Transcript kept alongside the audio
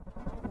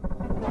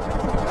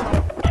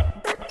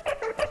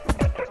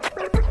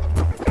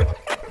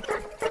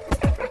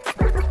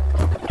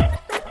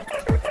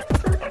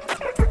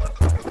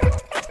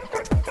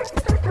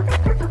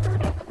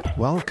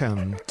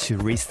Welcome to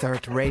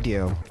Restart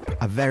Radio,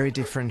 a very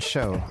different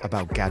show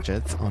about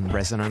gadgets on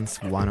Resonance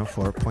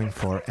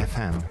 104.4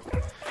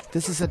 FM.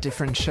 This is a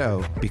different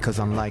show because,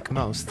 unlike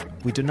most,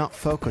 we do not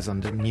focus on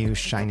the new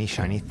shiny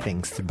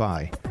things to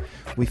buy.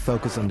 We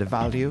focus on the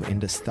value in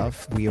the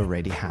stuff we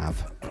already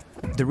have.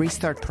 The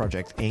Restart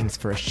project aims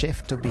for a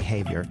shift of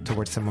behavior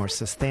towards a more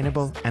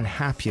sustainable and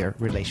happier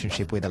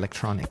relationship with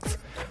electronics.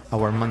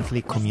 Our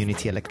monthly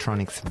community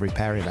electronics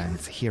repair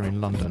events here in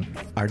London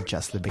are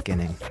just the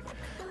beginning.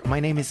 My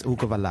name is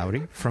Ugo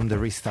Vallauri from the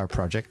Restart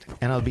project,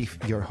 and I'll be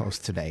your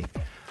host today.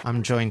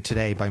 I'm joined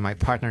today by my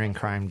partner in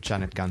crime,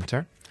 Janet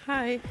Gunter.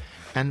 Hi.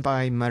 And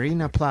by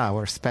Marina Pla,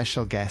 our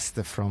special guest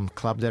from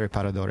Club de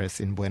Reparadores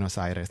in Buenos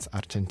Aires,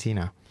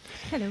 Argentina.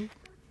 Hello.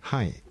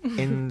 Hi.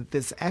 In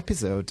this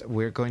episode,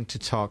 we're going to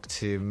talk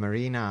to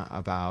Marina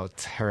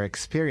about her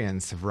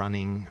experience of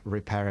running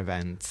repair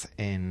events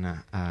in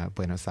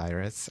Buenos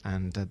Aires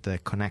and the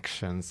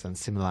connections and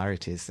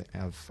similarities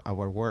of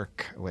our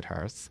work with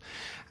hers,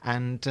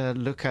 and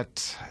look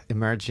at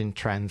emerging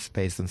trends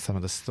based on some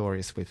of the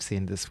stories we've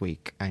seen this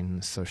week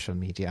in social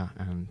media,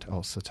 and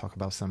also talk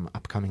about some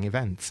upcoming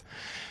events.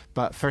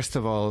 But first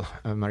of all,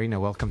 Marina,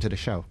 welcome to the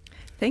show.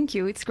 Thank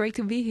you. It's great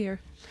to be here.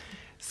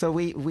 So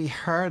we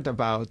heard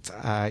about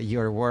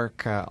your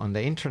work on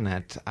the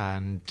internet,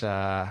 and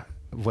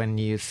when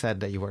you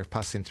said that you were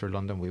passing through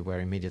London, we were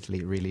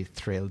immediately really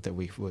thrilled that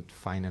we would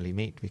finally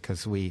meet,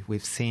 because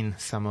we've seen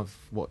some of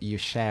what you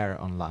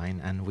share online,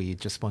 and we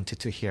just wanted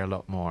to hear a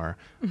lot more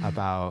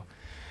about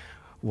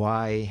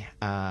why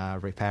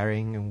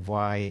repairing and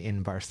why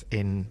in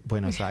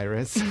Buenos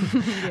Aires,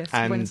 yes,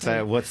 and Buenos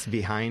Aires. What's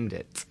behind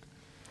it.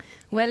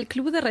 Well,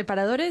 Club de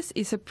Reparadores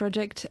is a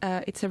project,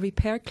 it's a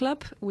repair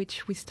club,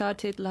 which we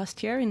started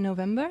last year in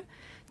November,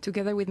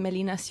 together with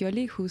Melina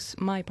Scioli, who's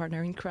my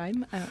partner in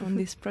crime on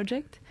this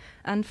project,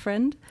 and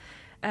friend.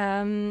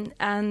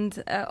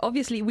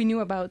 Obviously we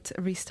knew about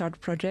Restart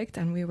project,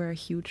 and we were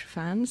huge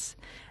fans.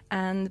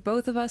 And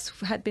both of us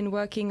had been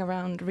working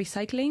around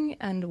recycling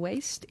and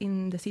waste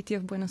in the city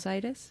of Buenos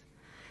Aires.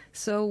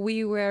 So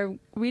we were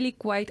really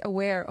quite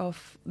aware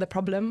of the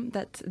problem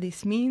that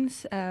this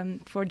means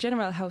for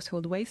general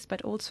household waste,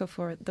 but also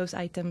for those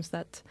items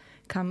that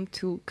come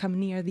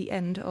near the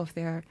end of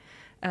their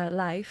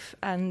life.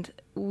 And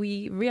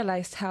we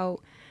realized how,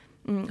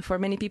 for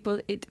many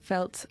people, it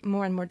felt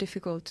more and more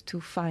difficult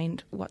to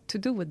find what to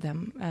do with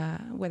them,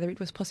 whether it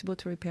was possible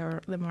to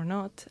repair them or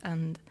not.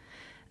 And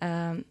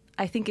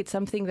I think it's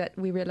something that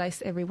we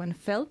realized everyone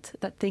felt,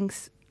 that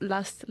things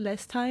last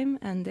less time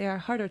and they are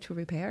harder to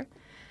repair.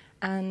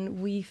 And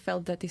we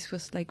felt that this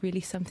was like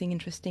really something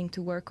interesting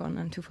to work on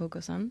and to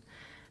focus on.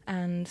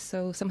 And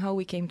so somehow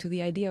we came to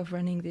the idea of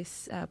running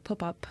this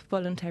pop-up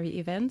voluntary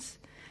events.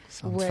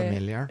 Sounds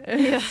familiar.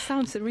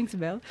 It rings a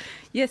bell.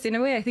 Yes, in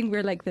a way, I think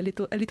we're like a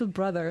little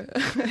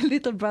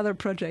brother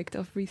project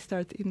of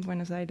Restart in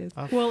Buenos Aires.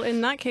 Well,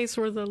 in that case,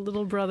 we're the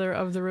little brother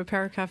of the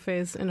repair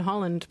cafes in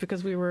Holland,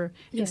 because we were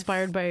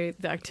inspired by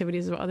the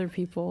activities of other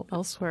people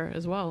elsewhere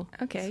as well.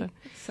 Okay,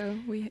 so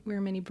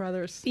we're many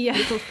brothers,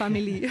 little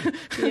family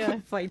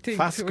fighting.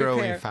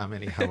 Fast-growing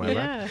family, however.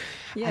 Yeah.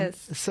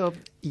 Yes. And so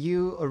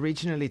you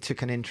originally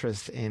took an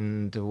interest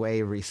in the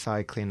way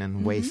recycling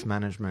and waste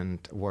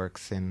management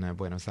works in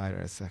Buenos Aires.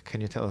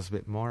 Can you tell us a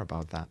bit more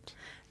about that?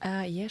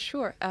 Yeah,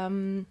 sure.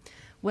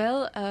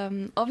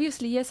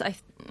 Obviously, yes,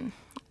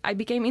 I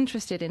became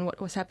interested in what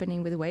was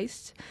happening with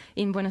waste.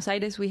 In Buenos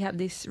Aires, we have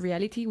this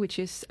reality, which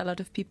is a lot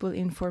of people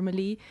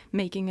informally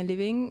making a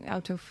living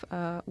out of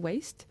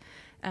waste.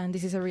 And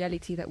this is a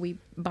reality that we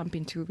bump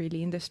into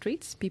really in the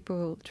streets,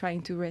 people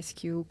trying to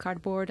rescue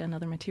cardboard and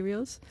other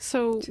materials.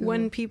 So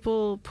when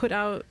people put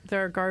out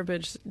their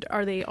garbage,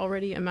 are they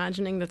already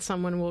imagining that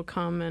someone will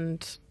come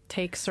and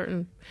take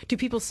do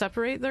people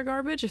separate their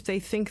garbage if they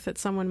think that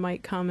someone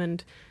might come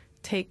and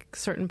take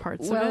certain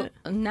parts of it?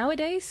 Well,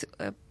 nowadays,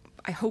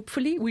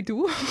 hopefully we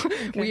do.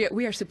 Okay.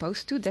 We are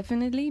supposed to,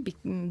 definitely.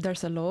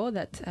 There's a law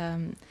that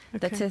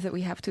says that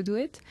we have to do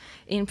it.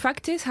 In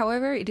practice,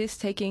 however, it is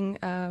taking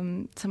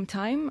some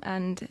time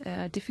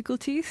and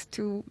difficulties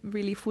to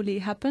really fully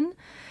happen.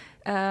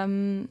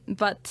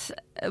 But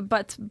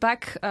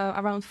back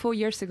around 4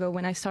 years ago,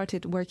 when I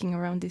started working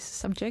around this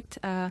subject,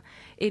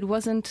 it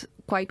wasn't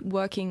quite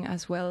working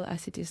as well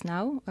as it is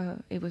now.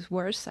 It was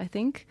worse, I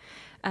think,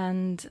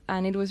 and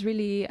it was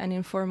really an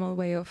informal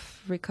way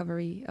of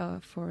recovery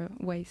for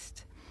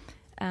waste.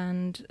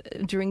 And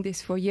during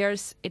these 4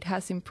 years, it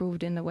has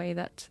improved in the way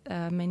that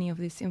many of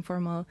these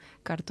informal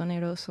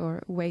cartoneros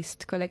or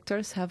waste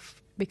collectors have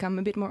become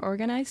a bit more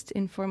organized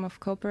in form of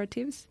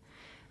cooperatives.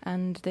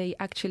 And they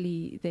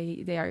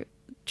are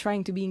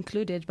trying to be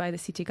included by the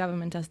city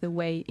government as the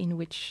way in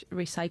which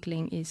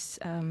recycling is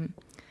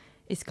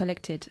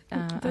collected.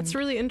 That's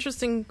really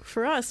interesting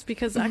for us,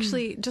 because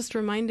actually just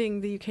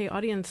reminding the UK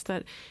audience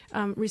that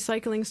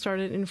recycling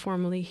started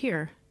informally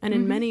here. And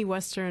in many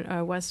Western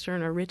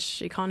or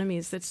rich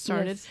economies, it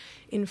started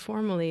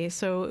informally.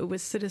 So it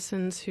was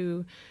citizens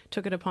who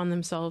took it upon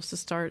themselves to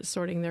start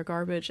sorting their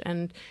garbage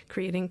and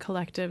creating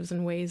collectives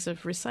and ways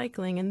of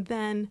recycling. And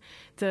then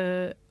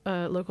the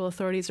local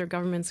authorities or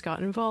governments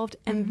got involved,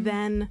 and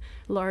then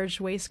large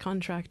waste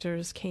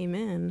contractors came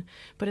in.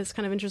 But it's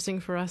kind of interesting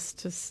for us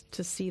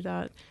to see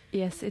that.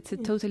 Yes, it's a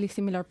totally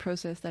similar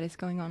process that is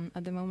going on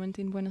at the moment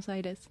in Buenos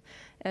Aires.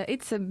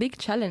 It's a big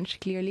challenge,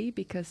 clearly,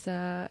 because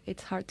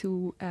it's hard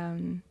to...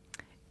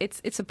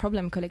 It's a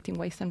problem collecting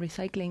waste and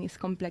recycling is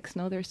complex.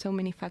 No, there's so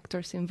many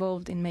factors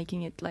involved in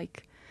making it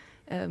like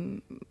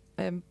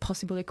a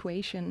possible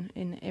equation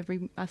in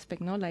every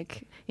aspect, no,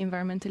 like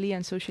environmentally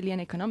and socially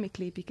and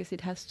economically, because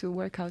it has to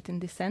work out in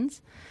this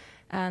sense.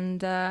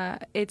 And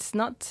it's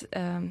not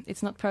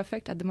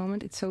perfect at the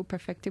moment. It's so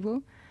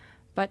perfectible,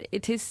 but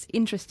it is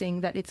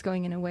interesting that it's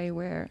going in a way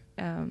where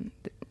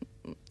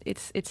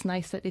it's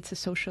nice that it's a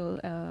social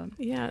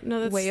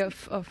way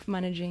of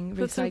managing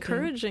recycling. It's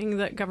encouraging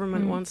that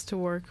government wants to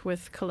work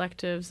with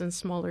collectives and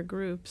smaller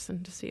groups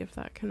and to see if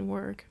that can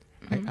work.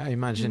 I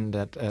imagine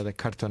that the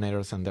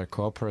cartoneros and their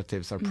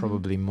cooperatives are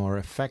probably more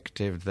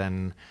effective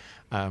than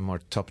more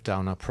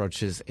top-down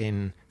approaches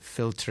in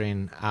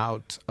filtering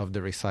out of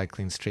the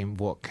recycling stream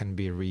what can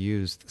be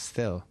reused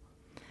still.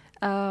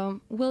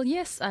 Well,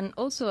 yes, and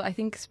also I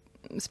think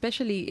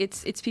especially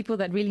it's people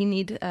that really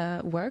need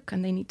work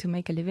and they need to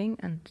make a living,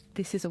 and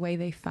this is a way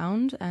they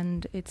found,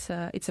 and it's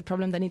a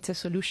problem that needs a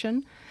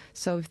solution.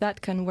 So if that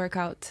can work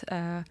out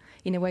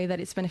in a way that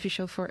is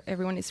beneficial for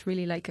everyone, it's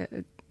really like a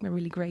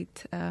really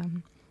great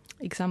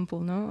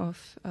example, no,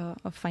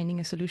 of finding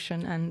a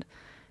solution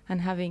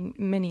and having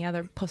many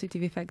other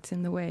positive effects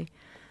in the way.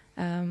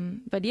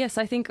 But yes,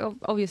 I think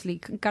obviously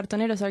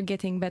cartoneros are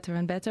getting better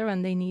and better,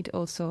 and they need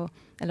also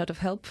a lot of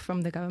help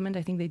from the government.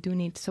 I think they do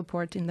need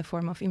support in the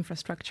form of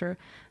infrastructure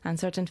and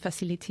certain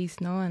facilities,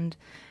 no? And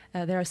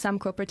there are some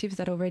cooperatives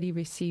that already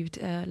received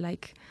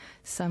like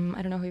some,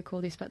 I don't know how you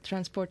call this, but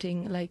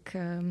transporting like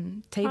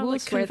tables.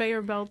 Like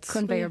conveyor belts.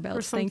 Conveyor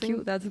belts, thank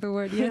you, that's the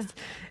word, yes.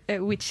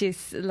 Which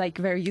is like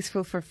very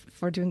useful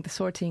for doing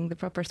the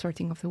proper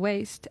sorting of the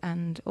waste.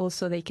 And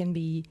also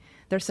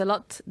there's a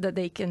lot that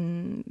they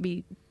can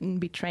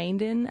be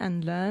trained in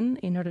and learn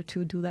in order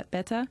to do that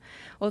better.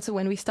 Also,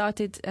 when we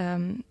started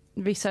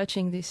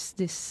researching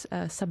this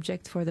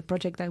subject for the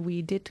project that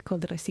we did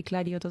called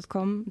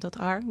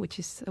reciclario.com.ar, which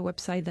is a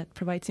website that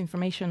provides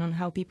information on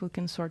how people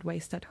can sort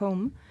waste at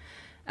home,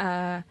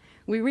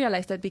 we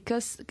realized that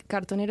because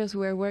cartoneros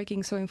were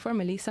working so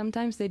informally,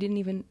 sometimes they didn't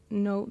even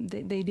know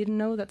they didn't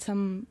know that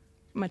some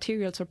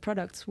materials or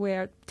products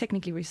were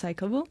technically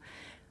recyclable,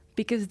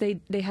 because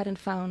they hadn't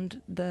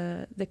found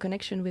the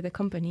connection with a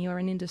company or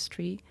an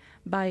industry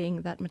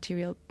buying that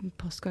material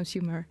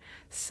post-consumer.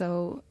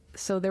 So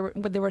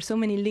there were so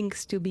many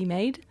links to be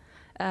made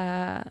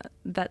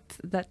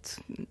that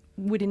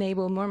would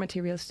enable more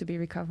materials to be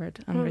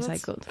recovered and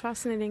recycled. That's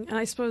fascinating. And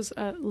I suppose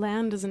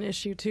land is an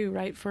issue too,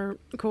 right, for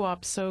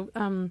co-ops. So,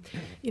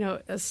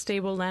 a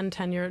stable land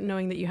tenure,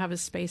 knowing that you have a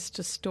space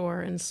to store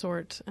and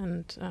sort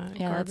and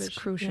garbage. That's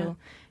crucial.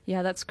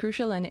 Yeah, that's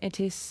crucial, and it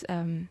is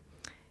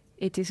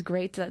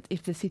great that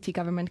if the city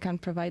government can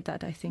provide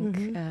that, I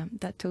think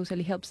that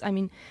totally helps. I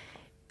mean,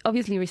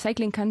 obviously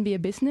recycling can be a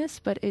business,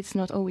 but it's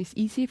not always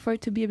easy for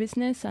it to be a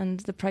business,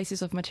 and the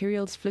prices of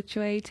materials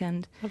fluctuate,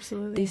 and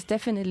this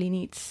definitely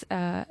needs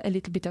a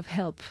little bit of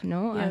help,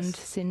 no? Yes. And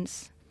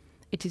since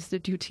it is the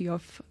duty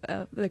of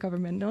the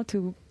government, no,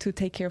 to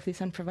take care of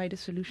this and provide a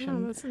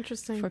solution that's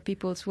interesting. For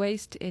people's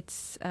waste,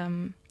 it's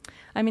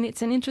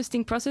it's an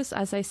interesting process.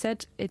 As I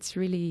said, it's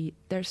really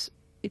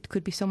it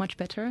could be so much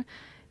better.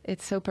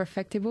 It's so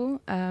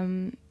perfectible,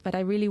 but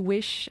I really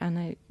wish,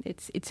 and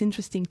it's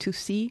interesting to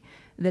see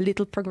the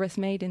little progress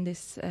made in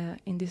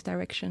this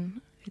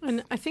direction.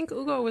 And I think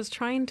Hugo was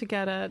trying to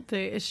get at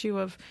the issue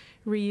of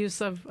reuse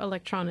of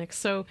electronics.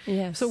 So,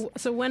 yes.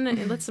 So when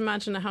let's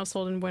imagine a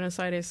household in Buenos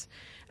Aires,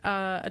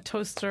 a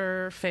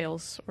toaster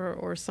fails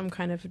or some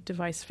kind of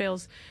device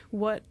fails.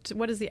 What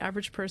does the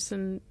average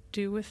person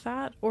do with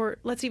that? Or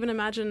let's even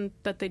imagine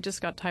that they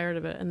just got tired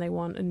of it and they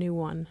want a new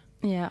one.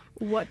 Yeah.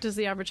 What does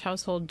the average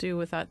household do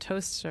with that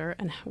toaster,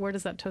 and where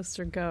does that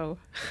toaster go?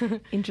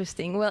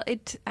 Interesting. Well,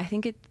 I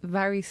think it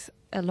varies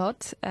a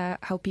lot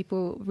how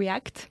people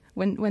react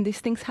when these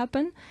things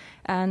happen,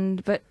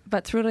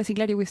 but through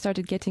Reciclario we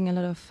started getting a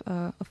lot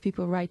of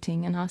people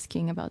writing and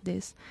asking about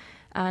this,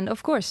 and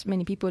of course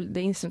many people,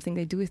 the instant thing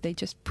they do is they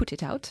just put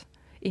it out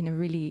in a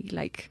really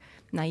like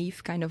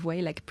naive kind of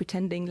way, like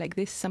pretending like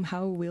this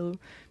somehow will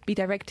be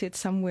directed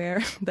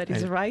somewhere that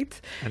is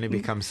right. And it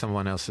becomes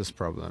someone else's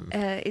problem.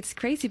 It's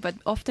crazy, but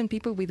often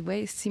people with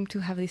waste seem to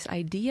have this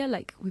idea,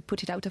 like we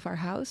put it out of our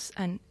house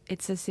and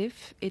it's as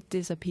if it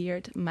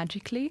disappeared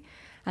magically.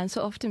 And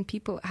so often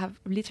people have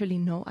literally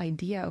no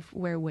idea of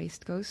where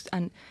waste goes.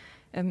 And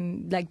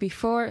like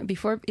before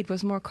it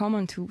was more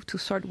common to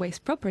sort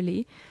waste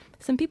properly,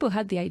 some people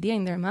had the idea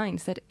in their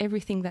minds that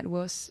everything that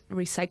was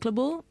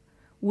recyclable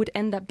would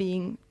end up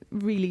being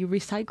really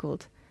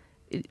recycled.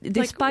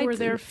 Despite were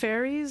there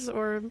fairies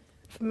or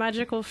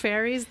magical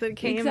fairies that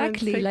came?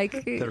 Exactly, like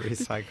the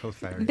recycle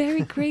fairy.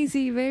 Very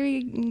crazy,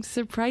 very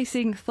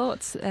surprising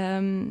thoughts.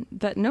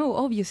 But no,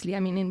 obviously, I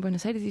mean, in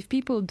Buenos Aires, if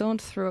people don't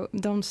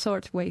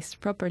sort waste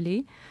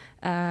properly,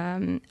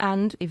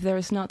 And if there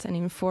is not an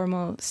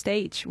informal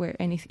stage where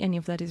any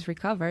of that is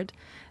recovered,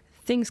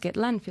 things get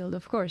landfilled,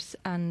 of course,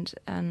 and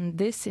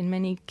this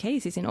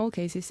in all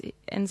cases, it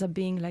ends up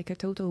being like a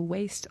total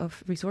waste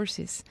of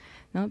resources,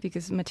 no?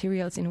 Because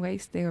materials in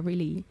waste, they are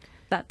really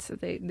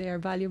they are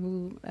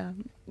valuable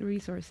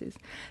resources.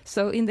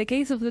 So in the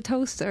case of the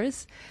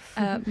toasters,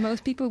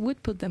 most people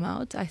would put them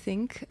out, I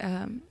think,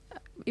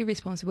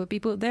 irresponsible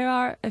people. There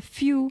are a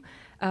few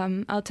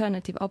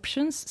alternative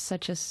options,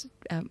 such as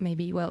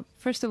maybe, well,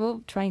 first of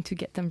all, trying to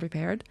get them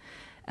repaired,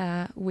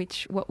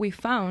 which what we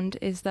found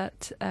is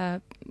that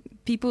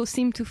people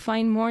seem to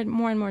find more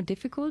and more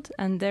difficult,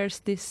 and there's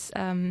this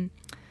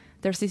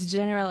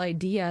general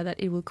idea that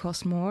it will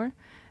cost more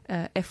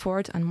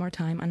effort and more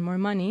time and more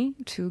money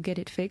to get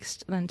it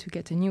fixed than to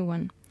get a new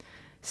one.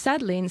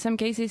 Sadly, in some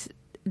cases,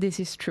 this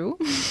is true.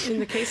 In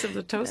the case of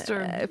the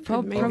toaster,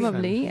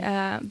 probably.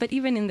 But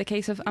even in the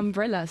case of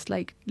umbrellas,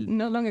 like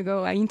not long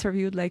ago, I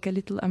interviewed like a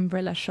little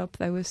umbrella shop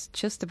that was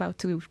just about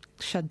to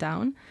shut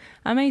down.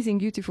 Amazing,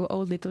 beautiful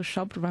old little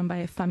shop run by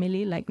a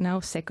family, like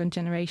now second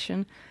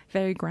generation,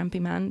 very grumpy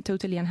man,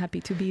 totally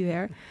unhappy to be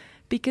there.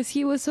 Because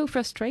he was so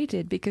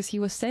frustrated, because he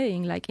was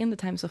saying, like, in the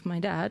times of my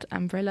dad,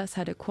 umbrellas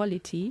had a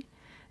quality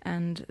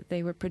and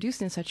they were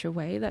produced in such a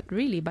way that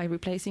really by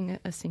replacing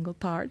a single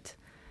part,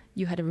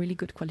 you had a really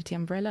good quality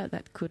umbrella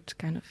that could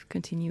kind of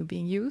continue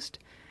being used.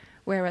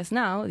 Whereas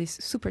now, these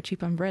super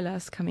cheap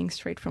umbrellas coming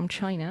straight from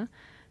China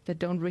that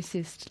don't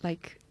resist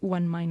like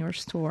one minor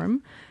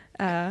storm.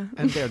 And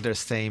they're the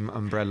same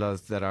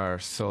umbrellas that are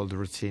sold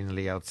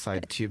routinely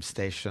outside tube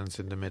stations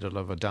in the middle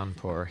of a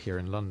downpour here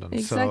in London.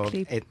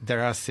 Exactly. So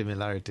there are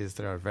similarities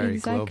that are very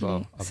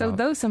global. So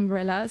those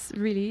umbrellas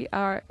really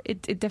are,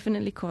 it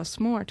definitely costs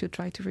more to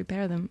try to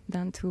repair them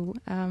than to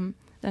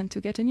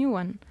get a new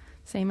one.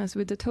 Same as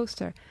with the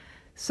toaster.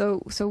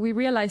 So we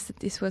realized that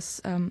this was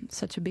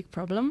such a big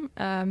problem.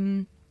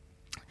 And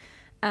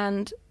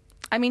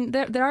I mean,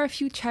 there are a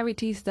few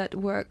charities that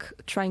work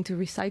trying to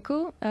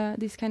recycle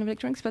these kind of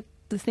electronics, but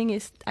the thing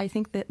is, I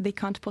think that they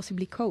can't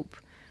possibly cope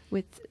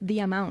with the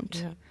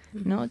amount,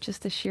 not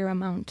just the sheer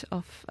amount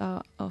of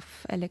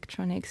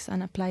electronics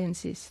and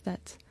appliances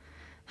that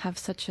have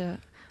such a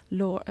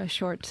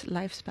short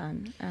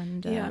lifespan.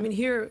 And I mean,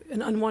 here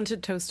an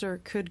unwanted toaster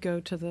could go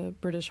to the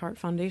British Heart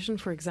Foundation,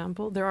 for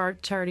example. There are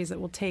charities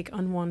that will take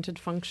unwanted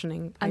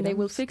functioning and items. They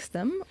will fix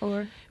them,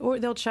 or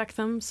they'll check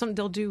them.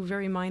 They'll do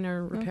very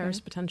minor repairs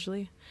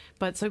potentially,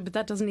 but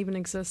that doesn't even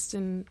exist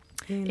in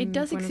it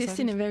does Buenos exist Aires?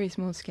 in a very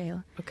small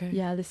scale. Okay.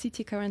 Yeah, the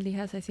city currently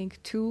has, I think,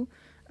 2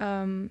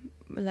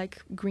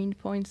 like green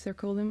points, they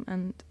call them,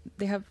 and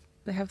they have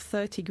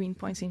 30 green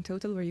points in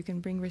total where you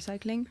can bring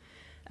recycling.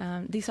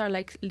 These are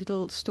like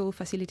little stall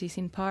facilities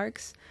in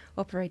parks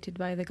operated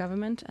by the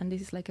government, and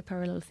this is like a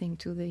parallel thing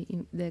to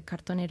the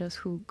cartoneros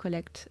who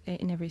collect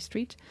in every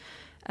street.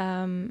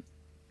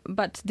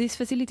 But these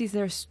facilities,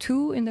 there's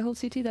 2 in the whole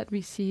city that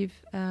receive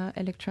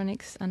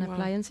electronics and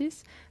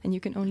appliances, and you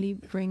can only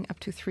bring up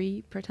to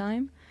 3 per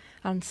time.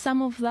 And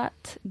some of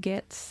that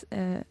gets,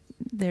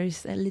 there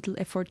is a little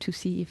effort to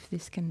see if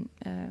this can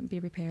be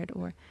repaired,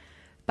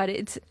 but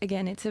it's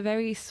a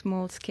very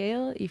small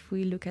scale if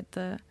we look at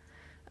the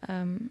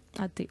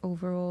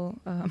overall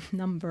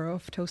number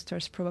of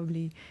toasters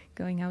probably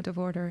going out of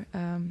order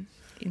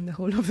in the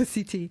whole of the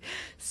city.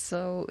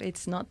 So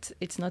it's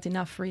not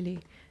enough really.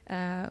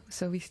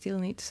 So we still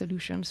need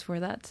solutions for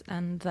that,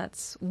 and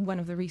that's one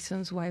of the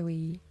reasons why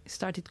we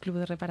started Club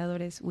de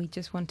Reparadores. We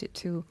just wanted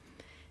to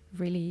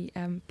really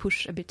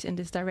push a bit in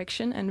this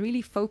direction and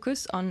really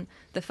focus on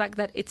the fact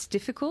that it's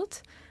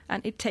difficult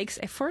and it takes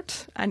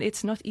effort and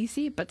it's not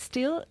easy, but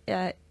still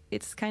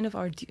it's kind of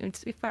our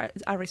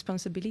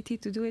responsibility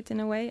to do it in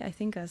a way, I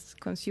think, as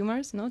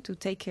consumers, to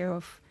take care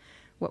of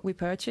what we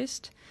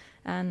purchased.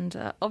 And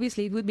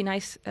obviously it would be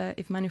nice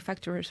if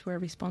manufacturers were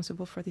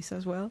responsible for this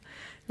as well,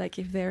 like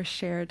if they're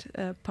shared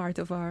part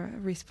of our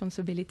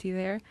responsibility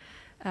there.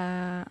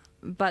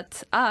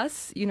 But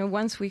us,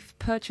 once we've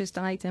purchased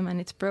an item and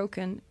it's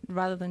broken,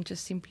 rather than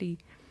just simply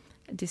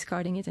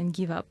discarding it and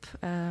give up,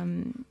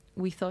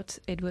 we thought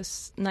it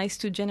was nice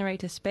to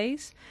generate a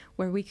space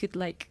where we could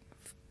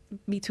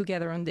be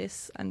together on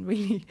this and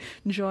really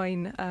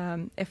join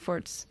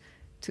efforts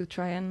to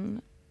try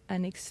and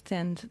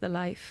extend the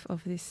life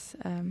of this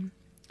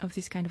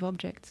kind of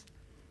objects.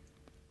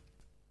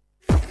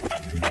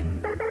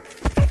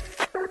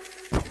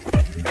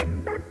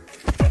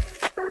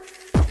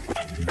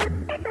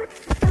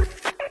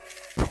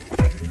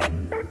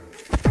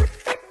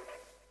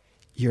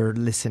 You're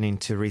listening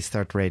to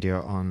Restart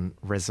Radio on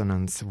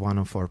Resonance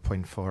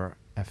 104.4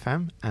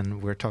 FM,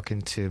 and we're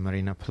talking to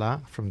Marina Pla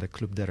from the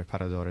Club de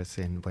Reparadores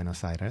in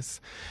Buenos Aires.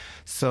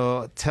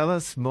 So tell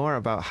us more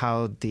about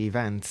how the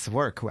events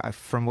work.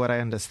 From what I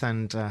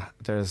understand,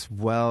 there's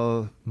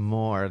well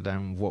more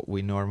than what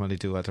we normally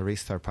do at a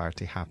Restart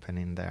party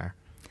happening there.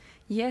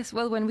 Yes,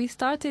 well, when we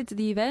started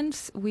the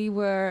events, we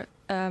were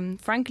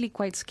frankly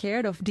quite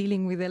scared of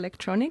dealing with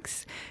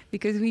electronics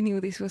because we knew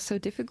this was so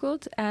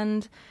difficult.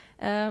 And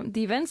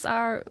The events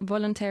are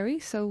voluntary,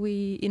 so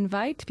we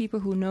invite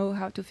people who know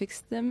how to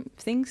fix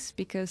things,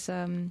 because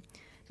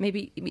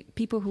maybe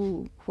people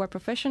who are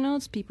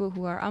professionals, people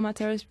who are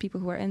amateurs, people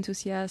who are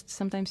enthusiasts.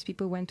 Sometimes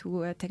people went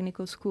to a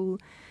technical school,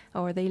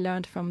 or they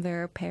learned from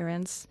their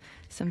parents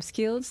some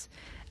skills.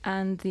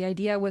 And the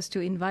idea was to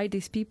invite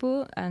these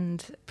people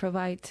and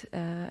provide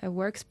a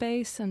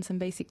workspace and some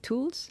basic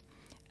tools,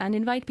 and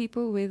invite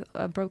people with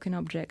broken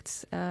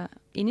objects.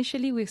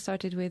 Initially, we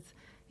started with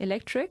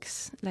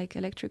electrics, like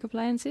electric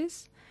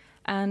appliances,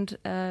 and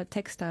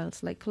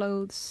textiles like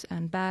clothes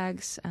and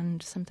bags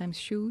and sometimes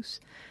shoes.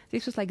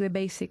 This was like the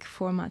basic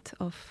format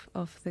of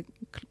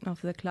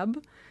the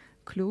club.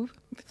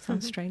 It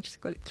sounds strange to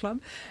call it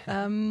club.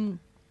 And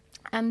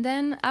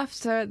then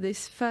after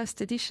these first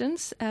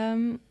editions,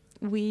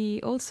 we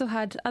also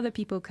had other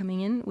people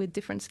coming in with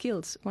different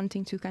skills,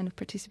 wanting to kind of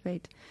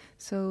participate.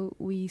 So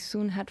we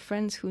soon had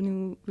friends who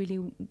knew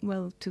really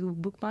well to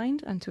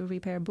bookbind and to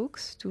repair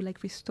books, to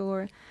like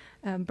restore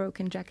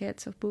broken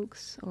jackets of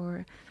books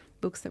or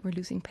books that were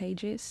losing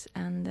pages.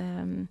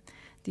 And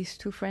these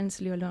two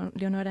friends,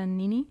 Leonora and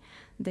Nini,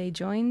 they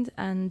joined,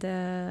 and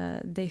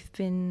they've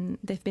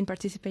been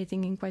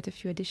participating in quite a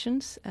few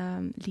editions,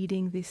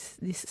 leading this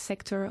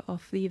sector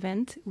of the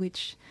event,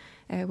 which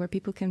where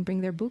people can bring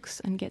their books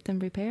and get them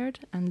repaired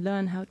and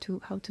learn how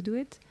to do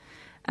it.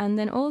 And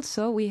then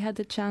also we had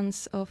the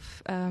chance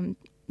of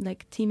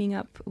like teaming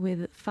up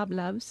with Fab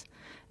Labs,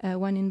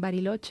 one in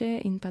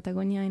Bariloche in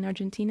Patagonia in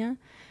Argentina,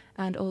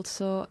 and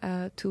also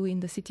two in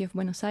the city of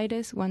Buenos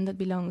Aires, one that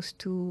belongs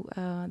to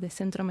the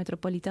Centro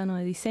Metropolitano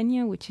de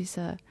Diseño, which is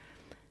a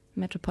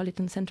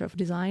Metropolitan Center of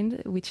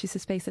Design, which is a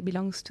space that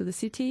belongs to the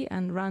city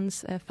and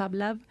runs a Fab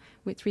Lab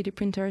with 3D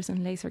printers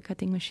and laser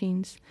cutting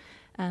machines.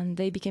 And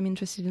they became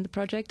interested in the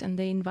project, and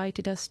they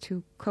invited us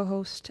to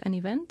co-host an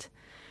event.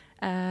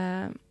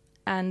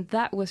 And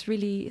that was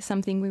really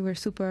something we were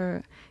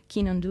super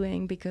keen on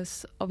doing,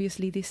 because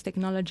obviously these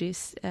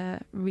technologies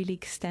really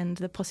extend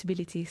the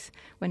possibilities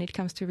when it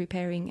comes to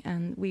repairing.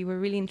 And we were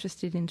really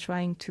interested in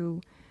trying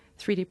to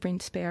 3D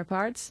print spare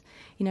parts.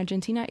 In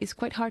Argentina, it's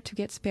quite hard to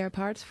get spare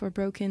parts for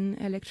broken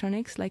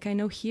electronics. Like, I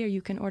know here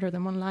you can order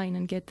them online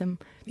and get them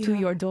to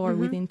your door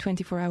within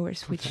 24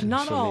 hours, which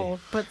not all,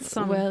 but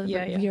some. Well,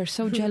 we are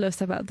so jealous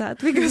about that,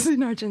 because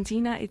in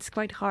Argentina it's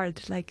quite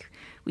hard. Like,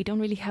 we don't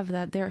really have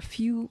that. There are a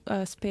few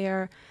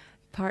spare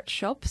part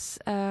shops,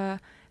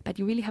 but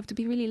you really have to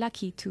be really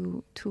lucky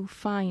to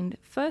find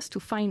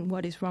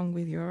what is wrong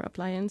with your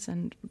appliance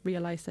and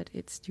realize that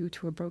it's due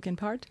to a broken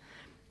part,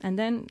 and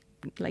then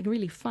like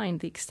really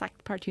find the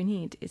exact part you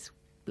need is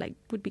like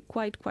would be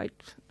quite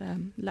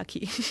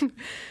lucky.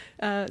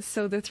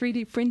 So the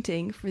 3D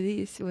printing for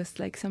this was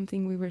like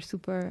something we were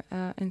super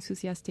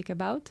enthusiastic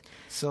about.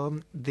 So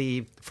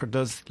for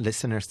those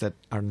listeners that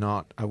are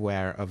not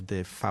aware of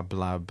the Fab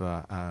Lab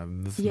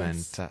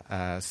movement,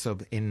 yes. So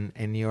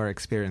in your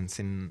experience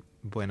in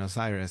Buenos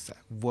Aires,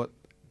 what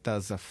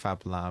does a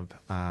Fab Lab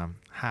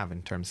have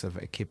in terms of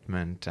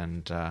equipment,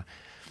 and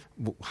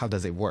how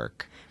does it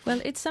work?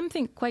 Well, it's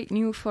something quite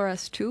new for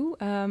us too.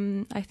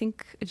 I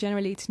think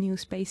generally it's new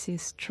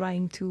spaces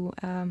trying to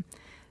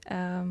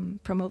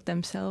promote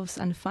themselves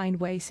and find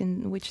ways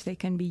in which they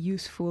can be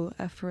useful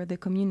for the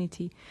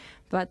community.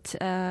 But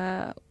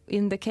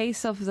in the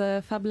case of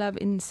the Fab Lab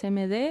in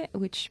CMD,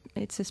 which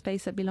it's a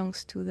space that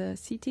belongs to the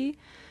city,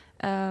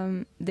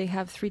 they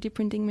have 3D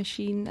printing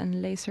machine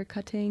and laser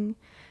cutting,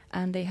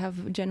 and they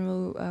have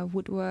general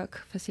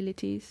woodwork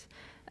facilities.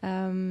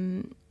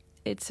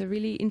 It's a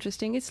really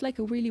interesting, it's like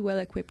a really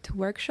well-equipped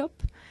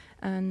workshop.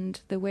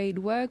 And the way it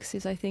works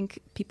is, I think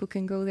people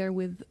can go there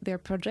with their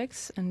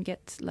projects and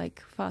get like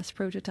fast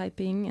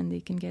prototyping, and they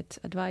can get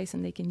advice,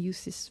 and they can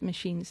use these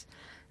machines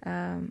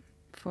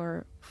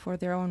for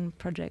their own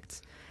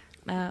projects.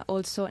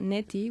 Also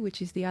Neti,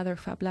 which is the other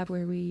Fab Lab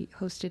where we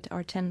hosted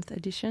our 10th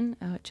edition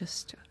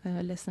just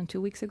less than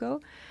 2 weeks ago.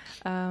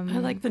 I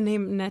like the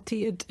name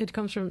Neti. It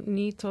comes from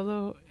Ni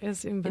todo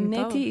es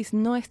inventado. Neti is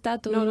no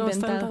está todo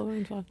inventado,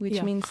 inventado,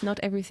 which means not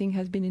everything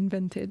has been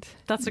invented.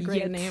 That's a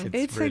great name.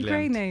 It's a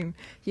great name.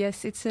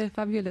 Yes, it's a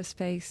fabulous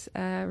space.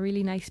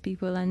 Really nice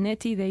people. And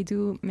Neti, they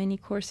do many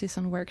courses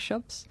and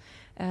workshops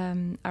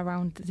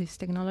around these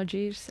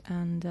technologies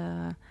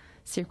and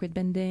circuit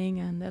bending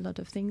and a lot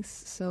of things.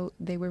 So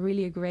they were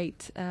really a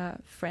great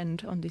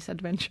friend on this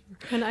adventure.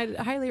 And I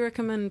highly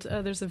recommend,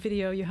 there's a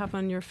video you have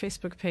on your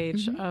Facebook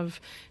page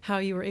of how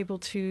you were able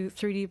to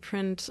 3D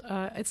print,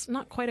 it's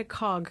not quite a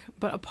cog,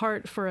 but a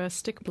part for a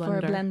stick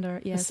blender. For a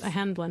blender, yes. A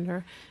hand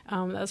blender.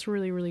 That's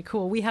really, really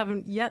cool. We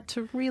haven't yet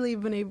to really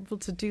been able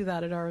to do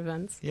that at our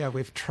events. Yeah,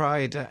 we've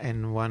tried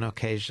in one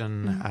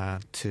occasion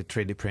to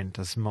 3D print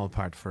a small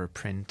part for a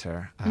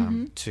printer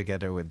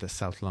together with the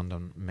South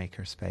London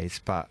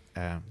Makerspace, but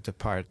the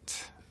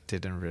part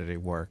didn't really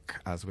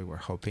work as we were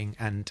hoping.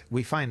 And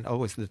we find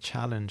always the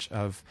challenge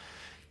of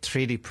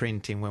 3D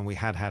printing when we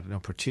had an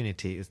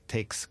opportunity. It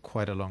takes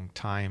quite a long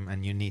time,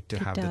 and you need to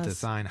have the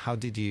design. How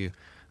did you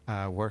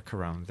work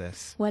around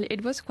this? Well,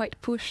 it was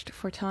quite pushed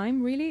for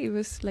time, really. It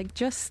was like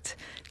just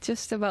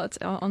about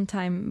on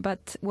time.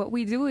 But what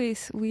we do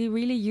is we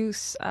really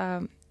use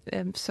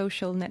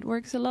social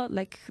networks a lot.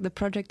 Like the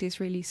project is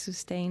really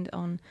sustained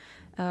on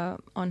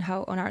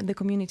the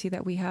community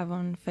that we have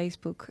on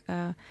Facebook.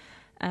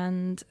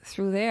 And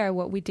through there,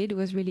 what we did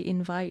was really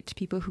invite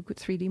people who could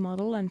 3D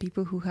model and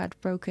people who had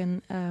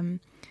broken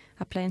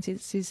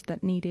appliances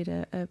that needed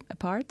a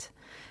part.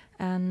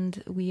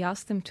 And we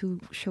asked them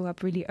to show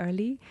up really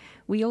early.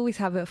 We always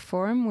have a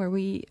forum where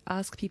we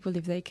ask people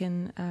if they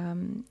can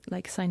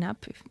sign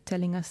up,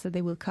 telling us that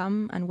they will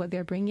come and what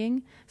they're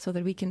bringing, so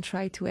that we can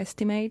try to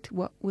estimate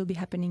what will be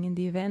happening in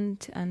the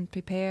event and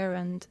prepare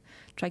and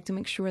try to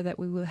make sure that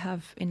we will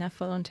have enough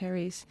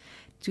volunteers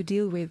to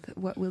deal with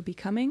what will be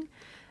coming.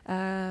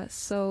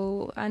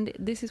 And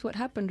this is what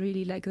happened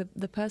really. Like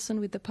the person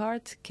with the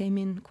part came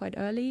in quite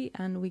early,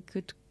 and we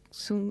could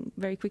soon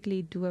very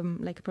quickly do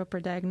a proper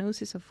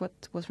diagnosis of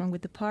what was wrong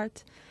with the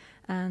part.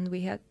 And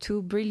we had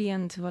 2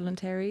 brilliant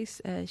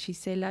volunteers.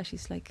 Gisela,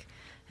 she's like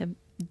a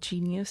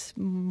genius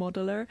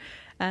modeler,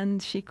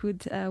 and she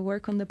could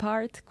work on the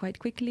part quite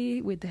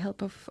quickly with the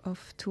help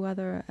of 2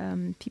 other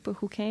people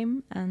who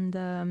came.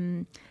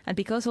 And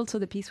because also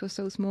the piece was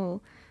so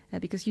small,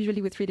 because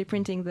usually with 3D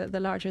printing, the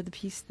larger the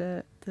piece,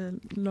 the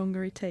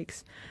longer it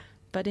takes.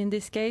 But in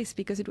this case,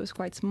 because it was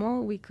quite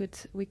small, we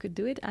could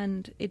do it,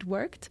 and it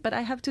worked. But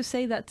I have to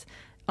say that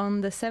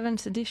on the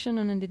 7th edition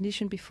and an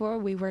edition before,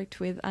 we worked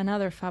with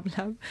another Fab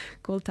Lab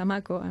called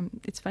Tamaco.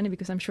 It's funny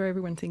because I'm sure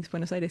everyone thinks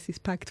Buenos Aires is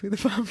packed with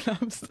Fab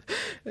Labs,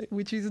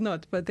 which is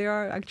not. But there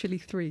are actually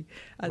 3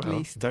 at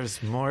least.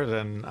 There's more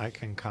than I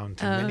can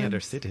count in many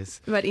other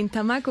cities. But in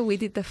Tamaco, we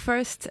did the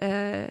first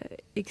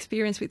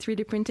experience with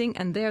 3D printing,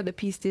 and there the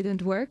piece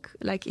didn't work.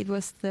 Like it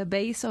was the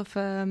base of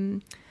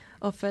a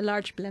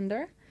large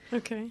blender.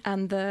 Okay.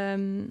 And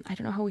I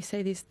don't know how we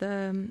say this,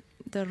 la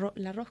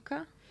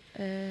rosca,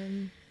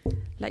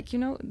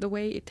 the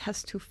way it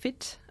has to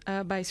fit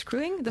by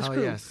screwing the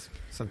screw. Oh, yes.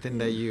 Something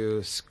that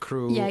you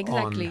screw Yeah,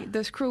 exactly. on.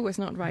 The screw was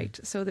not right,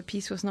 so the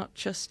piece was not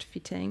just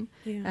fitting.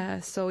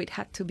 Yeah. So it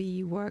had to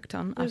be worked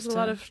on. There's a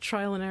lot of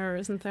trial and error,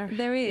 isn't there?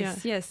 There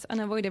is, yes,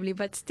 unavoidably.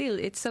 But still,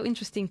 it's so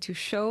interesting to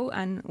show.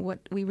 And what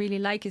we really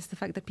like is the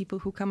fact that people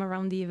who come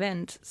around the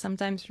event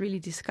sometimes really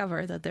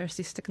discover that there's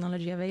this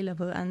technology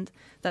available and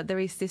that there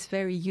is this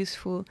very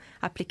useful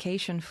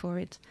application for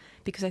it.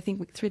 Because I think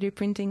with 3D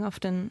printing,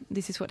 often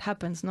this is what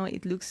happens. No,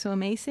 it looks so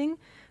amazing,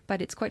 but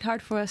it's quite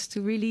hard for us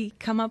to really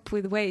come up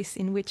with ways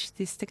in which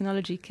this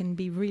technology can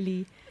be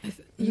really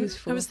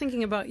useful. I was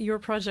thinking about your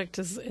project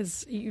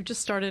is you just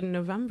started in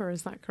November,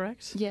 is that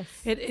correct? Yes.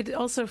 It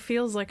also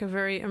feels like a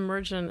very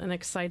emergent and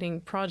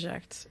exciting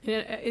project.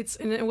 It's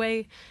in a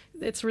way,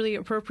 it's really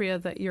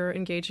appropriate that you're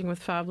engaging with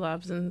Fab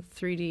Labs and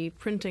 3D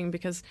printing,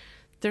 because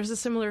there's a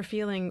similar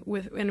feeling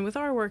with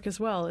our work as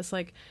well. It's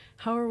like,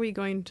 how are we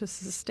going to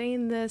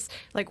sustain this?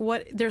 Like,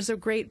 there's a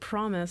great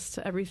promise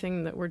to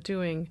everything that we're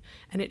doing,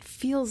 and it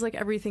feels like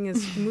everything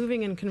is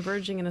moving and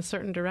converging in a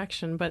certain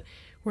direction, but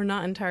we're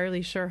not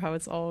entirely sure how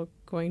it's all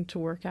going to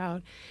work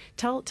out.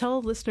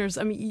 Tell listeners,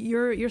 I mean,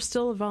 you're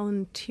still a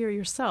volunteer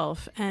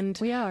yourself, and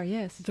we are,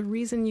 yes. The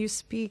reason you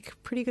speak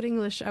pretty good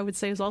English, I would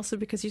say, is also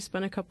because you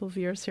spent a couple of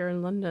years here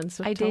in London.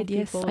 So I did,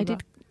 yes, I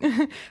did.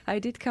 I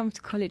did come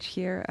to college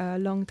here a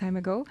long time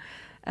ago.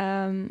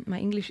 My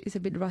English is a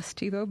bit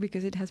rusty though,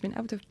 because it has been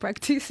out of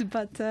practice.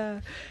 But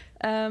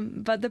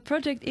the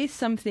project is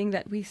something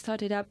that we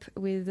started up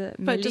with.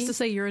 But just to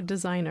say, you're a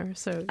designer,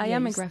 so I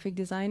am a graphic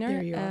designer.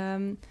 There you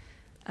are.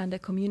 And a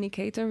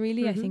communicator,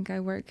 really. I think I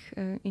work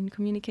in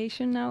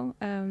communication now,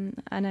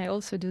 and I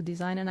also do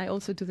design, and I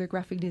also do the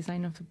graphic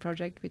design of the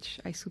project, which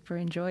I super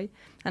enjoy.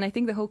 And I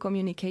think the whole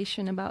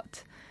communication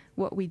about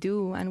what we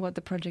do and what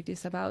the project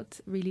is about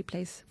really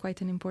plays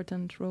quite an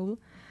important role.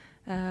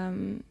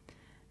 And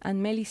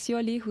Meli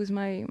Scioli, who's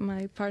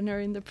my partner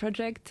in the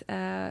project,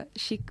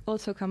 she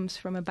also comes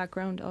from a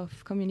background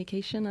of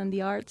communication and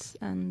the arts,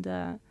 and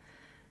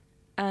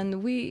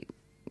we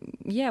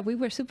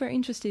were super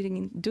interested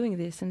in doing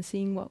this and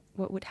seeing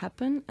what would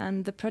happen.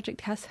 And the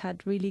project has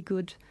had really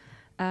good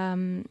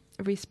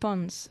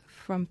response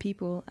from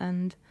people,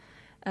 and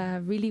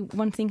really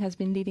one thing has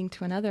been leading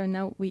to another.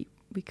 Now we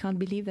can't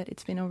believe that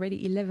it's been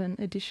already 11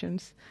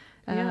 editions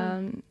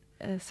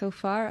so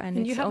far,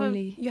 and you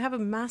have a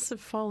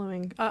massive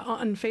following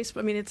on Facebook.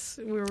 I mean,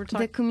 we were talking.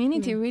 The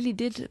community really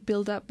did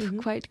build up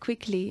quite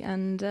quickly,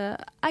 and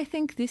I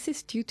think this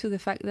is due to the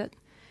fact that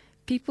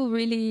people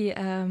really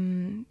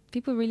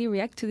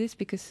react to this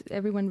because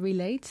everyone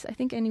relates. I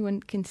think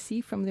anyone can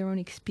see from their own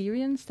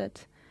experience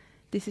that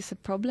this is a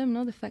problem.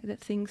 No, the fact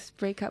that things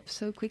break up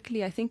so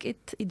quickly. I think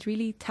it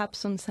really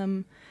taps on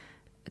some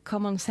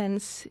common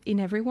sense in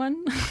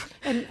everyone.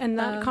 and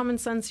that common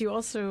sense you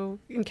also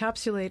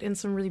encapsulate in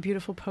some really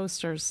beautiful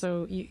posters.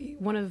 So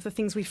one of the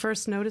things we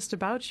first noticed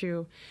about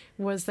you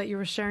was that you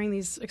were sharing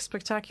these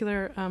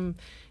spectacular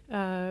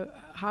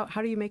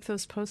how do you make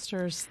those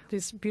posters?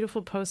 These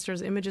beautiful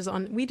posters, images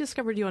on. We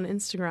discovered you on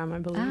Instagram, I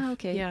believe. Ah,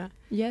 okay. Yeah.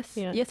 Yes.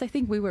 Yeah. Yes, I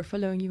think we were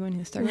following you on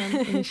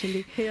Instagram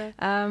initially. Yeah.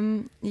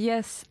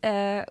 Yes.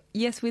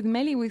 Yes. With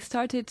Meli, we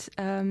started.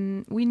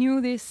 We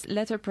knew this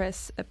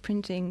letterpress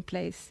printing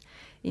place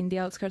in the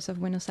outskirts of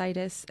Buenos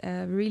Aires,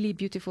 a really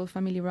beautiful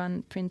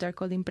family-run printer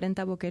called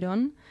Imprenta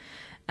Boquerón.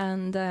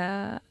 And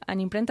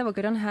Imprenta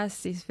Boquerón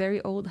has this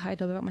very old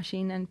Heidelberg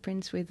machine and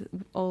prints with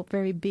all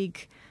very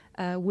big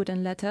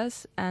wooden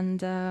letters. And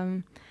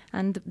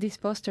these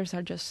posters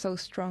are just so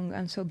strong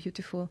and so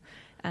beautiful.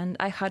 And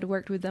I had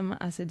worked with them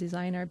as a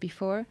designer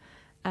before.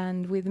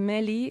 And with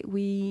Meli,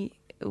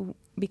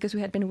 because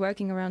we had been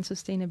working around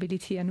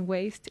sustainability and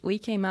waste, we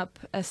came up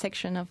a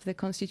section of the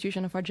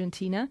Constitution of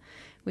Argentina,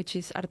 which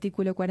is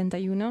Artículo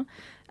 41,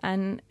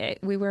 and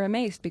we were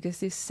amazed because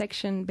this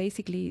section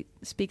basically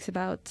speaks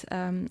about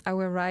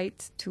our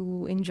right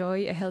to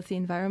enjoy a healthy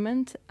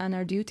environment and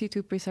our duty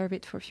to preserve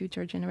it for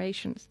future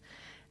generations.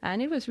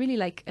 And it was really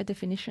like a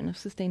definition of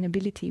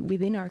sustainability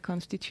within our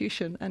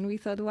Constitution, and we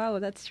thought, wow,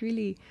 that's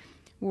really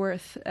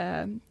worth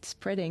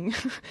spreading.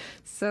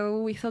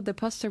 So we thought the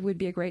poster would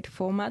be a great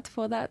format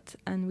for that,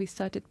 and we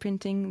started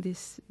printing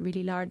these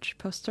really large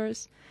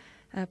posters,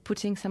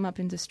 putting some up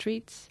in the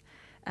streets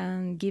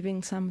and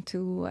giving some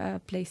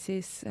to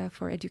places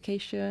for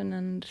education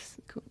and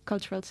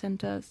cultural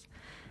centers.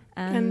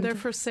 And they're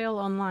for sale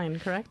online,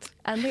 correct?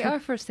 And they are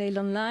for sale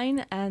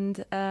online,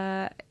 and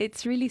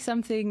it's really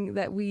something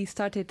that we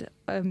started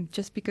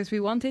just because we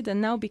wanted,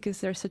 and now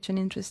because there's such an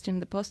interest in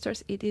the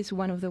posters, it is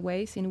one of the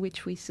ways in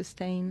which we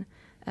sustain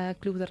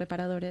Club de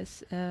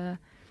Reparadores,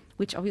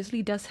 which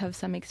obviously does have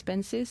some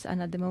expenses,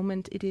 and at the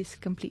moment it is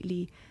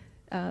completely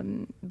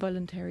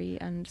voluntary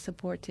and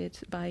supported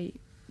by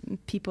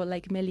people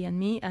like Meli and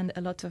me and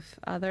a lot of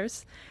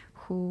others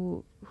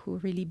who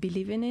really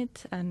believe in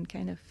it and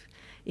kind of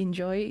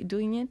enjoy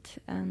doing it.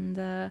 And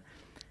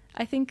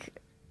I think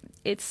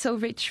it's so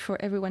rich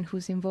for everyone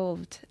who's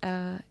involved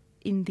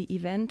in the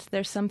event.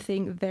 There's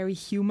something very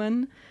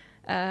human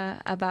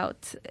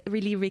about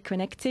really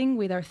reconnecting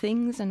with our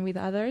things and with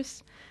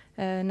others.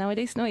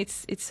 Nowadays,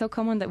 it's so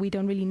common that we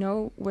don't really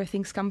know where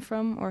things come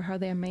from or how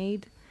they're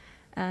made,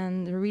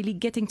 and really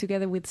getting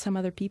together with some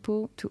other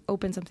people to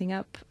open something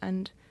up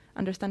and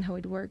understand how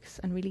it works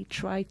and really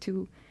try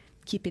to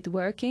keep it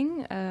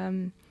working.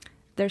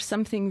 There's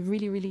something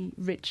really, really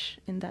rich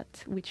in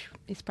that, which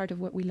is part of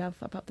what we love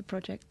about the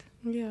project.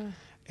 Yeah.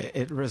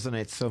 It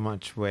resonates so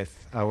much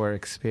with our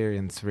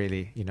experience,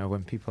 really. You know,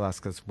 when people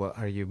ask us, what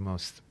are you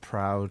most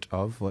proud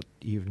of, what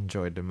you've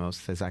enjoyed the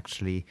most, is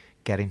actually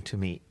getting to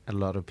meet a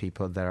lot of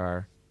people that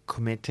are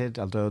committed,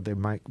 although they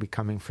might be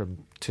coming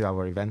to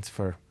our events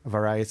for a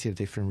variety of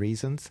different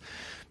reasons.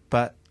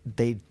 But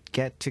they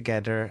get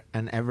together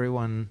and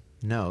everyone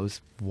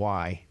knows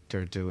why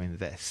they're doing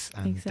this,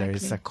 and there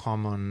is a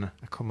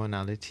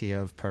commonality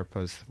of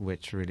purpose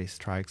which really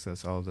strikes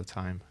us all the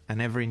time. And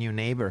every new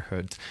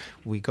neighborhood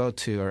we go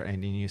to, or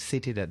any new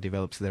city that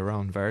develops their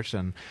own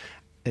version,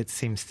 it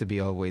seems to be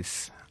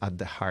always at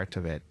the heart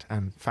of it.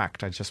 In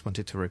fact, I just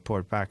wanted to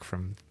report back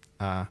from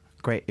a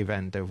great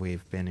event that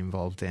we've been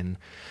involved in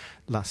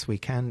last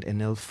weekend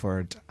in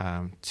Ilford,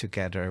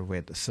 together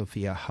with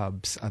Sophia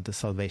Hubbs at the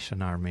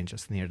Salvation Army,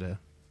 just near the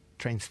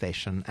train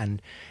station. And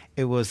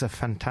it was a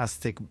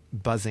fantastic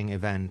buzzing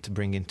event,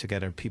 bringing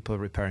together people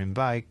repairing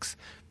bikes,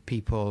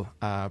 people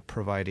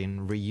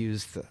providing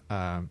reused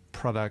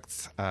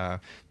products,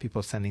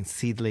 people sending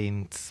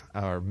seedlings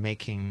or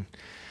making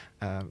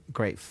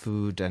great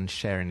food and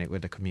sharing it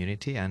with the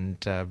community. And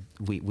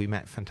we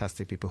met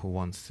fantastic people who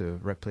wants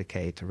to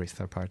replicate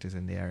restart parties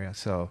in the area.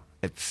 So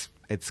it's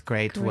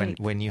great.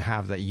 When you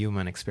have that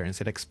human experience.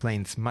 It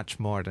explains much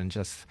more than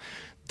just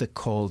the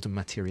cold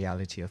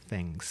materiality of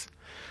things.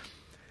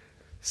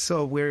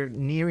 So we're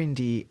nearing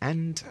the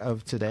end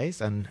of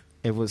today's, and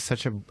it was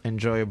such an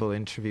enjoyable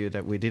interview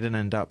that we didn't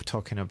end up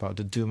talking about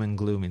the doom and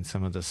gloom in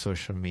some of the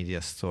social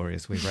media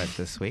stories we read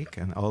this week,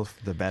 and all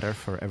the better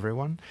for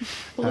everyone.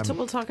 We'll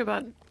talk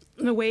about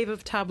the wave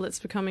of tablets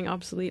becoming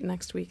obsolete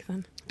next week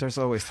then. There's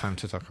always time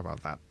to talk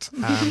about that.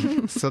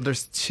 So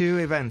there's 2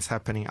 events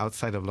happening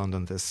outside of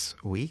London this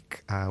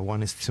week.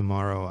 One is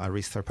tomorrow, a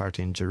restart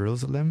party in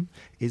Jerusalem,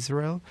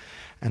 Israel,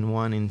 and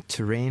one in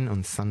Turin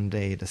on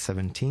Sunday the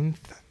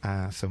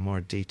 17th. So more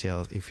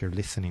details, if you're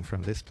listening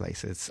from this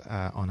place, it's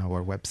on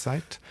our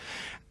website.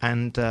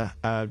 And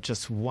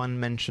just one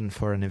mention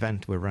for an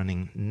event we're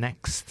running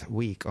next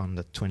week on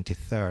the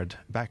 23rd,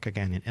 back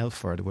again in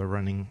Ilford. We're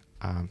running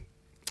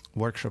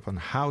workshop on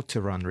how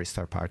to run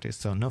restart parties,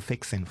 so no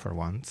fixing for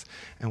once,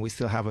 and we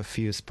still have a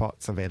few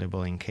spots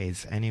available in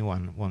case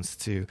anyone wants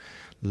to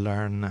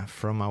learn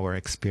from our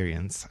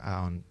experience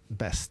on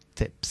best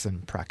tips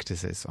and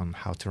practices on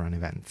how to run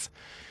events.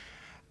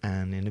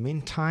 And in the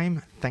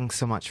meantime, thanks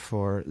so much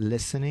for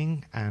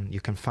listening, and you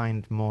can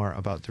find more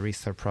about the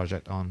Restart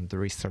Project on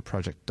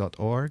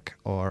therestartproject.org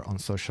or on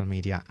social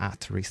media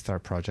at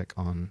Restart Project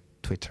on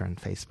Twitter and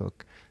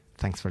Facebook.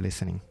 Thanks for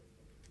listening.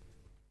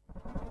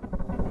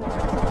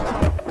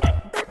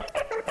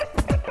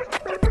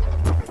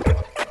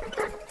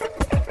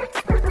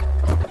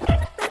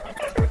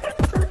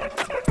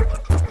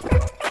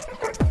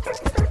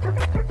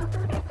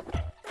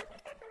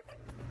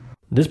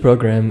 This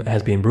program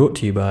has been brought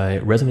to you by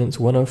Resonance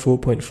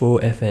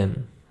 104.4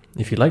 FM.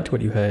 If you liked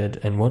what you heard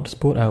and want to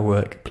support our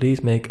work,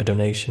 please make a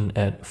donation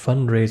at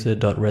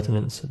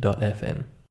fundraiser.resonance.fm.